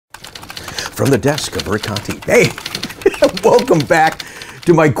from the desk of Rick Conti. Hey, welcome back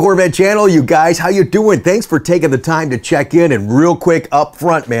to my Corvette channel, you guys. How you doing? Thanks for taking the time to check in. And real quick up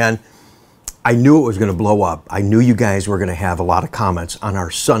front, man, I knew it was going to blow up. I knew you guys were going to have a lot of comments on our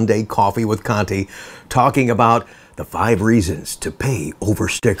Sunday Coffee with Conti talking about the 5 reasons to pay over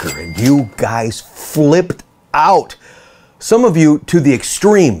sticker. And you guys flipped out. Some of you to the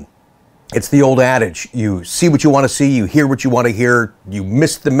extreme. It's the old adage, you see what you want to see, you hear what you want to hear, you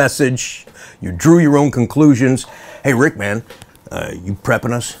missed the message, you drew your own conclusions. Hey Rick, man, you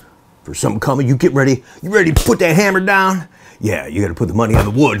prepping us for something coming? You get ready, you ready to put that hammer down? Yeah, you got to put the money on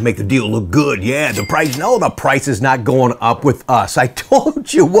the wood, make the deal look good. Yeah, the price, no, the price is not going up with us. I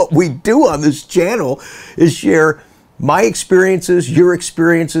told you what we do on this channel is share my experiences, your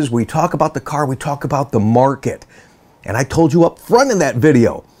experiences. We talk about the car, we talk about the market. And I told you up front in that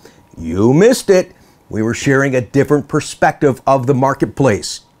video, you missed it. We were sharing a different perspective of the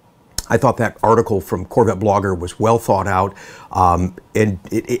marketplace. I thought that article from Corvette Blogger was well thought out, and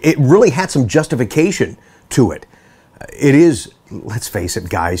it really had some justification to it. It is, let's face it,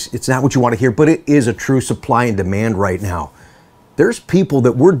 guys, it's not what you want to hear, but it is a true supply and demand right now. There's people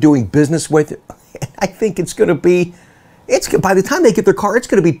that we're doing business with, and I think it's going to be, by the time they get their car, it's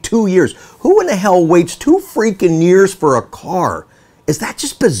going to be 2 years. Who in the hell waits 2 freaking years for a car? Is that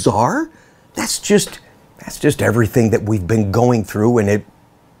just bizarre? That's just everything that we've been going through, and it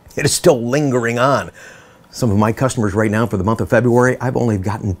is still lingering on. Some of my customers right now for the month of February, I've only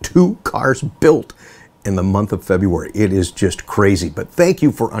gotten 2 cars built in the month of February. It is just crazy. But thank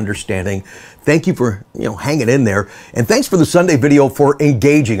you for understanding. Thank you for hanging in there, and thanks for the Sunday video for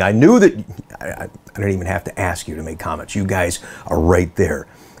engaging. I knew that I don't even have to ask you to make comments. You guys are right there.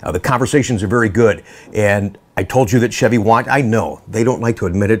 The conversations are very good, and I told you that Chevy I know they don't like to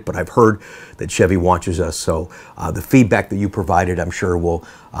admit it, but I've heard that Chevy watches us, so the feedback that you provided, I'm sure, will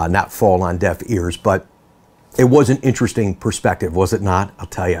not fall on deaf ears, but it was an interesting perspective, was it not? I'll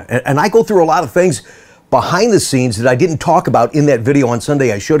tell you. And I go through a lot of things behind the scenes that I didn't talk about in that video on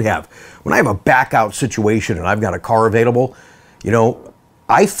Sunday I should have. When I have a back out situation and I've got a car available,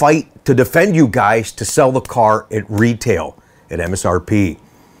 I fight to defend you guys to sell the car at retail, at MSRP.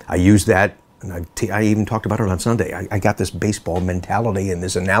 I use that, and I even talked about it on Sunday. I got this baseball mentality and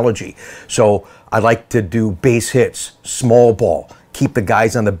this analogy. So I like to do base hits, small ball, keep the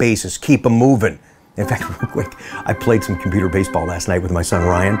guys on the bases, keep them moving. In fact, real quick, I played some computer baseball last night with my son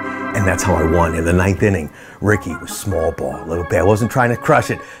Ryan, and that's how I won. In the 9th inning, Ricky was small ball, a little bit. I wasn't trying to crush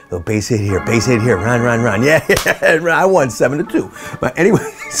it. Little base hit here, run, run, run. Yeah, I won 7-2. But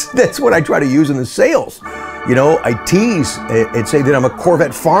anyways, that's what I try to use in the sales. I tease and say that I'm a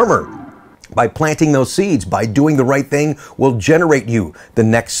Corvette farmer. By planting those seeds, by doing the right thing, will generate you the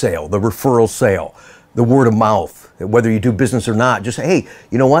next sale, the referral sale, the word of mouth. Whether you do business or not, just say, hey,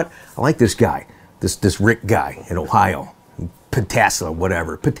 you know what? I like this guy, this Rick guy in Ohio, Pataskala,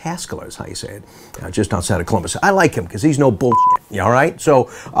 whatever. Pataskala is how you say it, just outside of Columbus. I like him because he's no bullshit, all right? So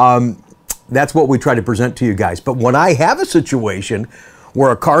that's what we try to present to you guys. But when I have a situation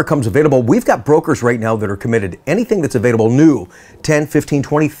where a car comes available, we've got brokers right now that are committed. Anything that's available new, $10,000, $15,000,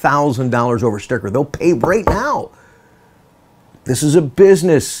 $20,000 over sticker, they'll pay right now. This is a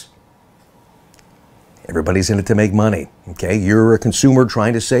business. Everybody's in it to make money, okay? You're a consumer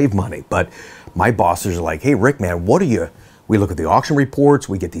trying to save money. But my bosses are like, hey, Rick, man, we look at the auction reports,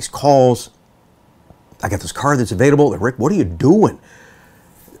 we get these calls. I got this car that's available. Rick, what are you doing?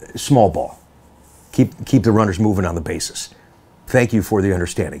 Small ball. Keep the runners moving on the basis. Thank you for the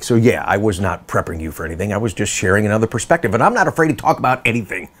understanding. So yeah, I was not prepping you for anything. I was just sharing another perspective, and I'm not afraid to talk about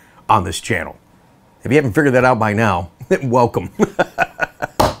anything on this channel. If you haven't figured that out by now, welcome.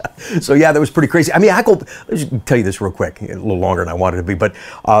 So yeah, that was pretty crazy. I mean, let's tell you this real quick, a little longer than I wanted to be, but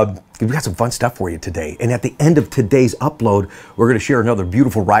we got some fun stuff for you today. And at the end of today's upload, we're going to share another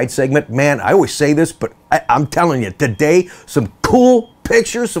beautiful ride segment. Man, I always say this, but I'm telling you, today, some cool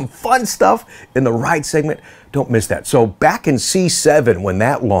pictures, some fun stuff in the ride segment. Don't miss that. So back in C7, when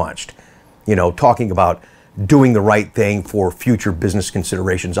that launched, talking about doing the right thing for future business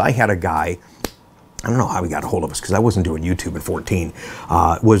considerations, I had a guy, I don't know how he got a hold of us because I wasn't doing YouTube at 14,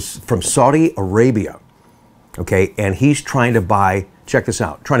 was from Saudi Arabia, okay? And he's trying to buy, check this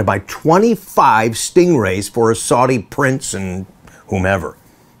out, trying to buy 25 Stingrays for a Saudi prince and whomever.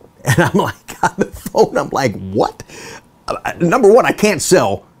 And I'm like, on the phone, I'm like, what? Number one, I can't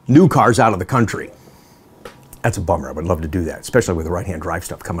sell new cars out of the country. That's a bummer. I would love to do that, especially with the right-hand drive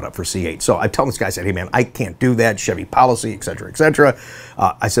stuff coming up for C8. So I tell this guy, I said, hey man, I can't do that, Chevy policy, et cetera, et cetera.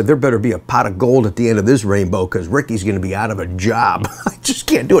 I said, there better be a pot of gold at the end of this rainbow because Ricky's going to be out of a job. I just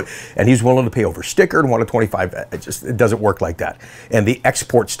can't do it. And he's willing to pay over sticker and want a 25. It doesn't work like that. And the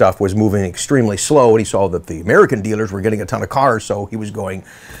export stuff was moving extremely slow, and he saw that the American dealers were getting a ton of cars, so he was going,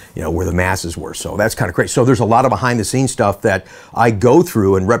 you know, where the masses were. So that's kind of crazy. So there's a lot of behind-the-scenes stuff that I go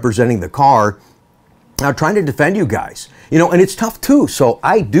through in representing the car. Now, trying to defend you guys, you know, and it's tough too. So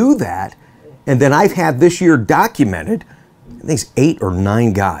I do that, and then I've had this year documented, I think it's 8 or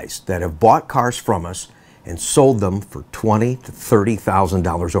 9 guys that have bought cars from us and sold them for $20,000 to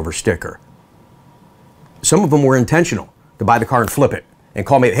 $30,000 over sticker. Some of them were intentional to buy the car and flip it and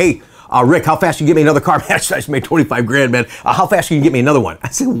call me, hey, Rick, how fast can you get me another car? Man, I just made 25 grand, man. How fast can you get me another one? I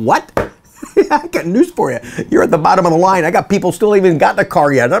said, what? I got news for you. You're at the bottom of the line. I got people still even got the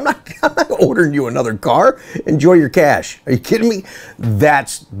car yet. I'm not ordering you another car. Enjoy your cash. Are you kidding me?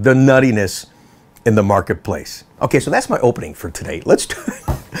 That's the nuttiness in the marketplace. Okay, so that's my opening for today. Let's do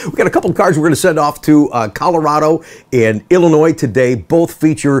it. We got a couple of cars we're going to send off to Colorado and Illinois today. Both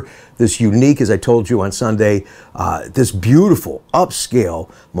feature this unique, as I told you on Sunday, this beautiful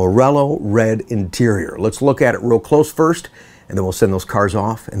upscale Morello red interior. Let's look at it real close first, and then we'll send those cars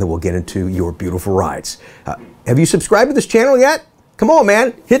off, and then we'll get into your beautiful rides. Have you subscribed to this channel yet? Come on,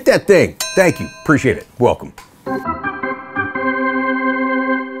 man. Hit that thing. Thank you. Appreciate it. Welcome.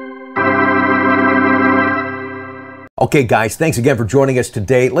 Okay, guys, thanks again for joining us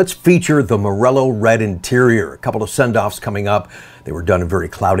today. Let's feature the Morello red interior. A couple of send-offs coming up. They were done in very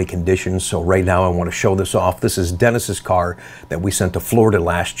cloudy conditions, so right now I want to show this off. This is Dennis's car that we sent to Florida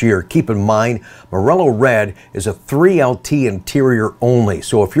last year. Keep in mind, Morello red is a 3LT interior only,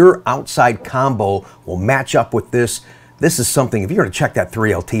 so if your outside combo will match up with this, this is something, if you're going to check that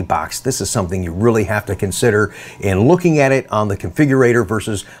 3LT box, this is something you really have to consider. And looking at it on the configurator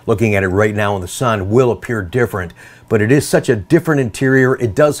versus looking at it right now in the sun will appear different. But it is such a different interior.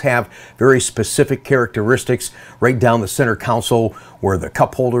 It does have very specific characteristics right down the center console where the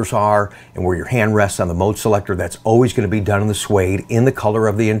cup holders are and where your hand rests on the mode selector. That's always going to be done in the suede in the color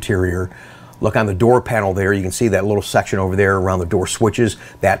of the interior. Look on the door panel there. You can see that little section over there around the door switches.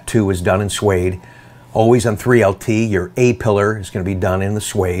 That too is done in suede. Always on 3LT, your A-pillar is going to be done in the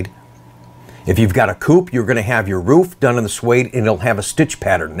suede. If you've got a coupe, you're going to have your roof done in the suede, and it'll have a stitch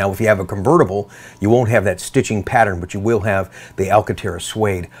pattern. Now, if you have a convertible, you won't have that stitching pattern, but you will have the ALLOCATION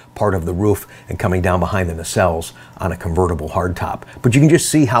suede part of the roof and coming down behind the nacelles on a convertible hardtop. But you can just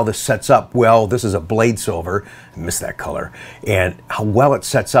see how this sets up well. This is a blade silver. I miss that color. And how well it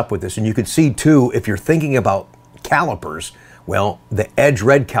sets up with this. And you can see, too, if you're thinking about calipers, well, the edge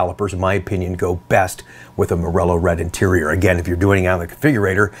red calipers, in my opinion, go best with a Morello red interior. Again, if you're doing it on the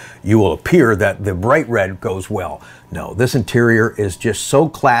configurator, you will appear that the bright red goes well. No, this interior is just so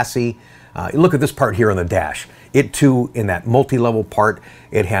classy. Look at this part here on the dash. It too, in that multi-level part,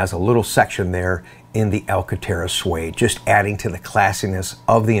 it has a little section there in the ALLOCATION suede, just adding to the classiness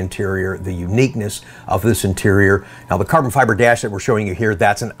of the interior, the uniqueness of this interior. Now, the carbon fiber dash that we're showing you here,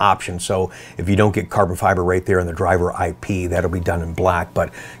 that's an option. So if you don't get carbon fiber right there in the driver IP, that'll be done in black,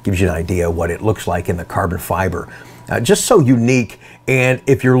 but gives you an idea what it looks like in the carbon fiber. Just so unique. And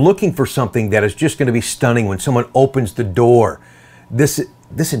if you're looking for something that is just going to be stunning when someone opens the door, this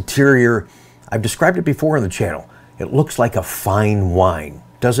interior, I've described it before on the channel. It looks like a fine wine,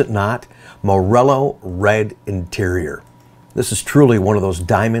 does it not? Morello red interior. This is truly one of those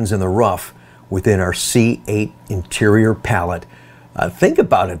diamonds in the rough within our C8 interior palette. Think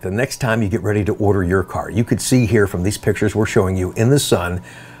about it the next time you get ready to order your car. You could see here from these pictures we're showing you in the sun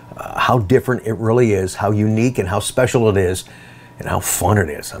how different it really is, how unique and how special it is, and how fun it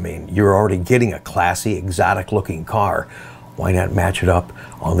is. I mean, you're already getting a classy, exotic looking car. Why not match it up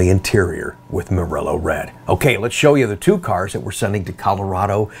on the interior with Morello red? Okay, let's show you the two cars that we're sending to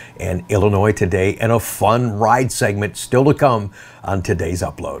Colorado and Illinois today, and a fun ride segment still to come on today's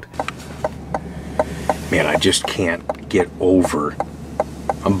upload. Man, I just can't get over.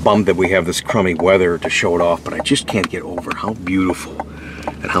 I'm bummed that we have this crummy weather to show it off, but I just can't get over how beautiful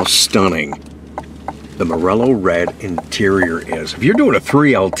and how stunning the Morello red interior is. If you're doing a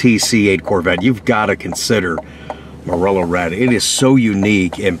 3LT C8 Corvette, you've got to consider Morello red. It is so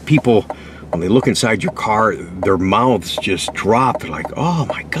unique, and people, when they look inside your car, their mouths just drop. They're like, oh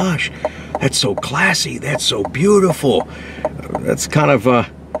my gosh, that's so classy, that's so beautiful. That's kind of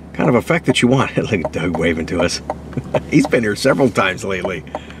effect that you want. Look at Doug waving to us. He's been here several times lately.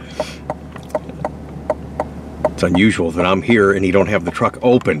 It's unusual that I'm here and you don't have the truck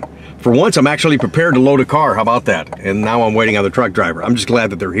open. For once, I'm actually prepared to load a car. How about that? And now I'm waiting on the truck driver. I'm just glad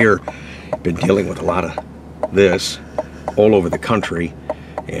that they're here. Been dealing with a lot of about this all over the country.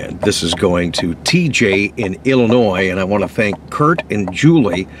 And this is going to TJ in Illinois, and I want to thank Kurt and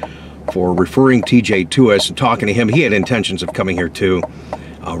Julie for referring TJ to us and talking to him. He had intentions of coming here too.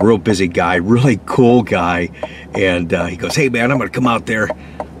 A real busy guy, really cool guy. And he goes, hey man, I'm going to come out there.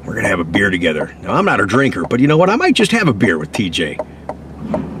 We're going to have a beer together. Now, I'm not a drinker, but you know what? I might just have a beer with TJ.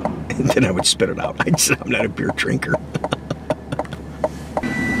 And then I would spit it out. I'd say I'm not a beer drinker.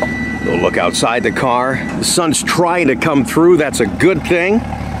 We'll look outside the car. The sun's trying to come through. That's a good thing.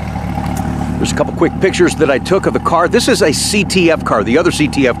 There's a couple quick pictures that I took of the car. This is a CTF car. The other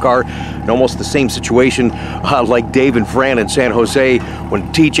CTF car, in almost the same situation, like Dave and Fran in San Jose. When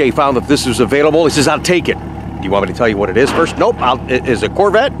TJ found that this was available, he says, I'll take it. Do you want me to tell you what it is first? Nope. Is it a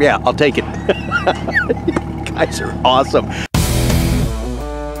Corvette? Yeah, I'll take it. You guys are awesome.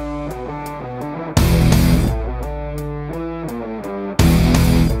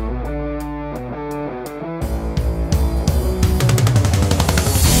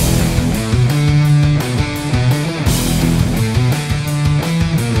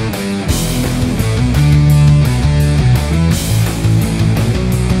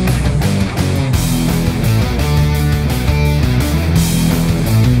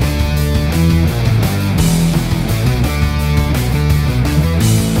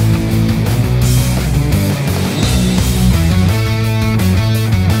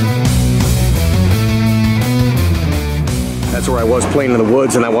 That's where I was playing in the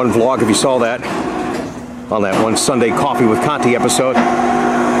woods in that one vlog, if you saw that, on that one Sunday Coffee with Conti episode.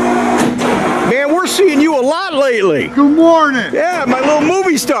 Man, we're seeing you a lot lately. Good morning. Yeah, my little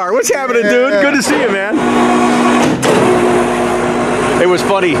movie star. What's happening, dude? Good to see you, man. It was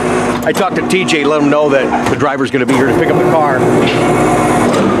funny. I talked to TJ, let him know that the driver's going to be here to pick up the car.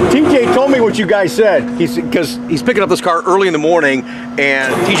 TJ told me what you guys said. Because he's picking up this car early in the morning,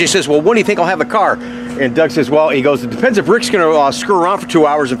 and TJ says, well, when do you think I'll have the car? And Doug says, well, he goes, it depends if Rick's going to screw around for 2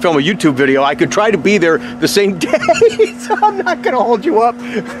 hours and film a YouTube video. I could try to be there the same day, so I'm not going to hold you up.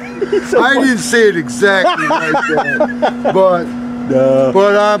 So I didn't say it exactly like that,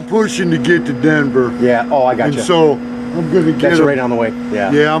 but I'm pushing to get to Denver. Yeah, oh, I got you. And so I'm going to get That's them. right on the way.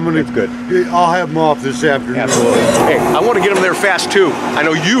 Yeah, Yeah, I'm going to. That's good. I'll have them off this afternoon. Absolutely. Hey, I want to get them there fast too. I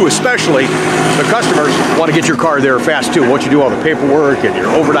know you especially, the customers, want to get your car there fast too. Once you do all the paperwork and your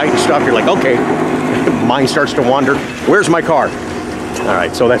overnight and stuff, you're like, okay. Mind starts to wander. Where's my car? All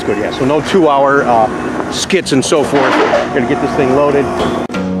right, so that's good, yeah. So no 2-hour skits and so forth. Gonna get this thing loaded.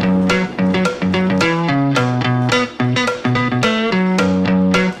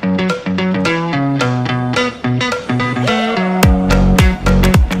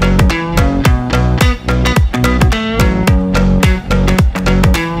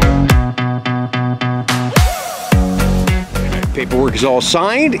 Paperwork is all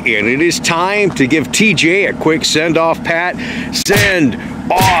signed, and it is time to give TJ a quick send-off pat. Send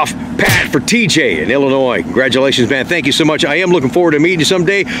off pat for TJ in Illinois. Congratulations, man. Thank you so much. I am looking forward to meeting you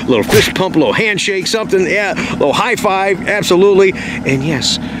someday. A little fist pump, a little handshake, something. Yeah, a little high five. Absolutely. And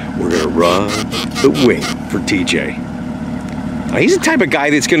yes, we're going to run the wing for TJ. Now, he's the type of guy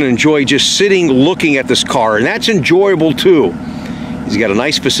that's going to enjoy just sitting looking at this car, and that's enjoyable too. He's got a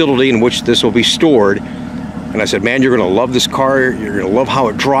nice facility in which this will be stored. And I said, man, you're going to love this car. You're going to love how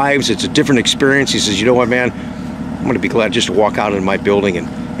it drives. It's a different experience. He says, you know what, man? I'm going to be glad just to walk out in my building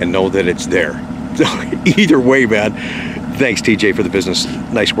and know that it's there. So either way, man, thanks, TJ, for the business.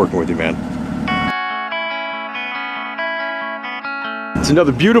 Nice working with you, man. It's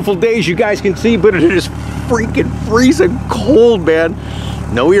another beautiful day, as you guys can see, but it is freaking freezing cold, man.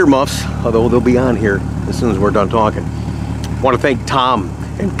 No earmuffs, although they'll be on here as soon as we're done talking. I want to thank Tom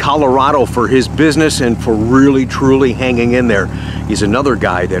in Colorado for his business and for really truly hanging in there. He's another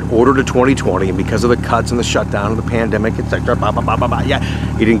guy that ordered a 2020, and because of the cuts and the shutdown and the pandemic, etc., yeah,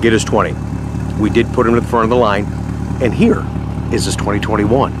 he didn't get his 20. We did put him at the front of the line, and here is his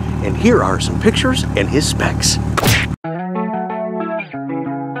 2021, and here are some pictures and his specs.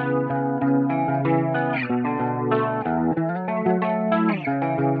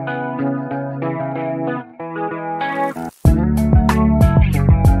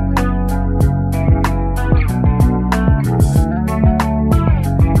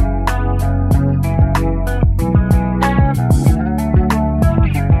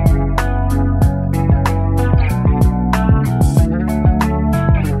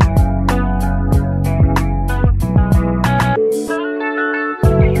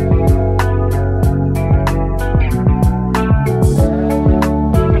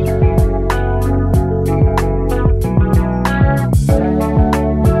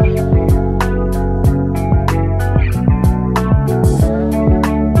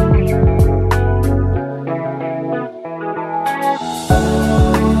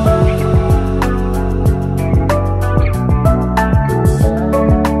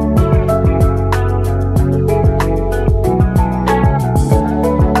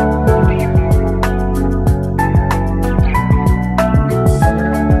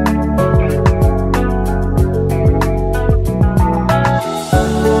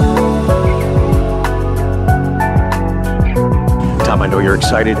 you're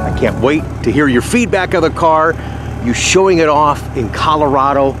excited. I can't wait to hear your feedback of the car, you showing it off in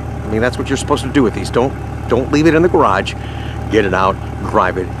Colorado. I mean, that's what you're supposed to do with these. Don't leave it in the garage. Get it out,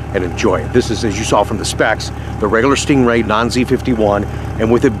 drive it, and enjoy it. This is, as you saw from the specs, the regular Stingray non-Z51,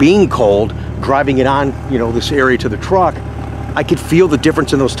 and with it being cold, driving it on, you know, this area to the truck, I could feel the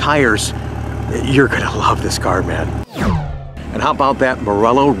difference in those tires. You're gonna love this car, man. And how about that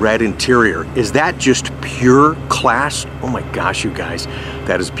Morello red interior? Is that just pure class? Oh my gosh, you guys,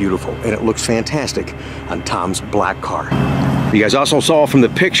 that is beautiful. And it looks fantastic on Tom's black car. You guys also saw from the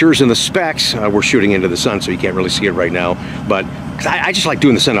pictures and the specs, we're shooting into the sun, so you can't really see it right now, but I just like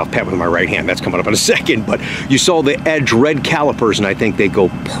doing the sun-off pet with my right hand. That's coming up in a second, but you saw the Edge red calipers, and I think they go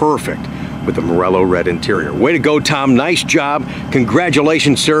perfect with the Morello red interior. Way to go, Tom. Nice job.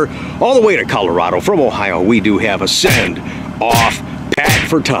 Congratulations, sir. All the way to Colorado from Ohio, we do have a send-off pat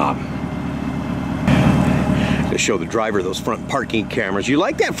for Tom. To show the driver those front parking cameras. You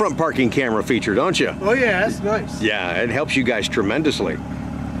like that front parking camera feature, don't you? Oh yeah, that's nice. Yeah, it helps you guys tremendously.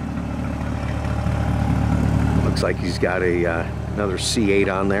 Looks like he's got another C8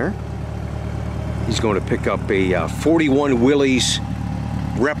 on there. He's going to pick up a 41 Willys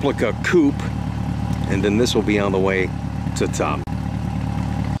replica coupe, and then this will be on the way to Tom.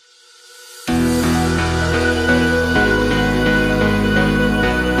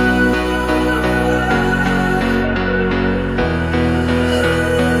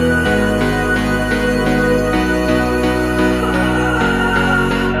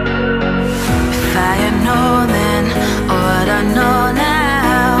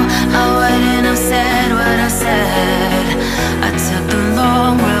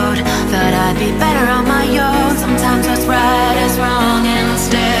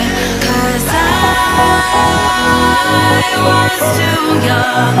 I was too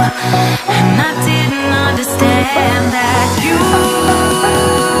young, and I didn't understand that you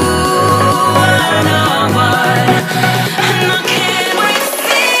were the one, and I can't wait to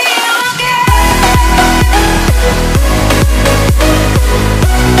see you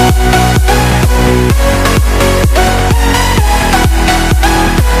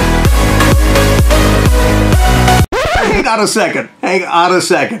Hang on a second. Hang on a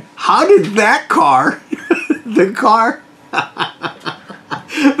second. How did that car, the car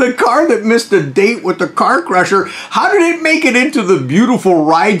that missed a date with the car crusher, how did it make it into the beautiful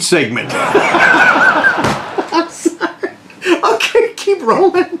ride segment? I'm sorry. Okay, keep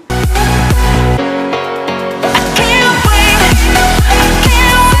rolling.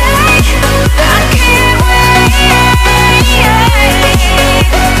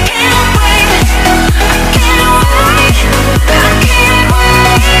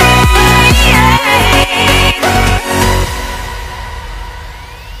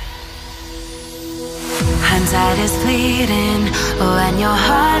 Hindsight is fleeting, oh, and your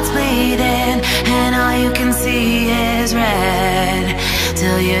heart's bleeding, and all you can see is red,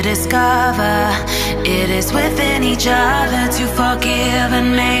 till you discover it is within each other to forgive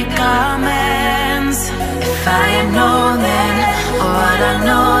and make amends. If I had known then, or what I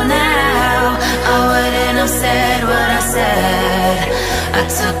know now, I wouldn't have said what I said. I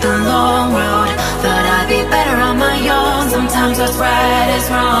took the long road, thought I'd be better on my own. Sometimes what's right is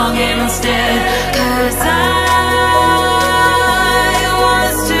wrong instead, 'cause I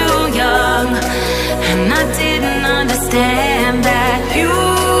was too young, and I didn't understand that you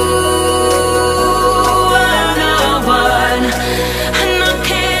were the one, and I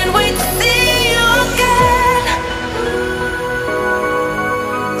can't wait to see you again.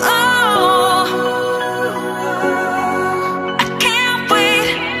 Oh, I can't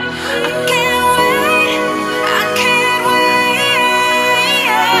wait, I can't wait, I can't wait,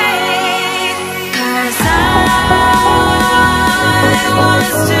 'cause I was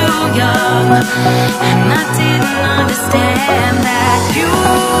too young, and I didn't understand that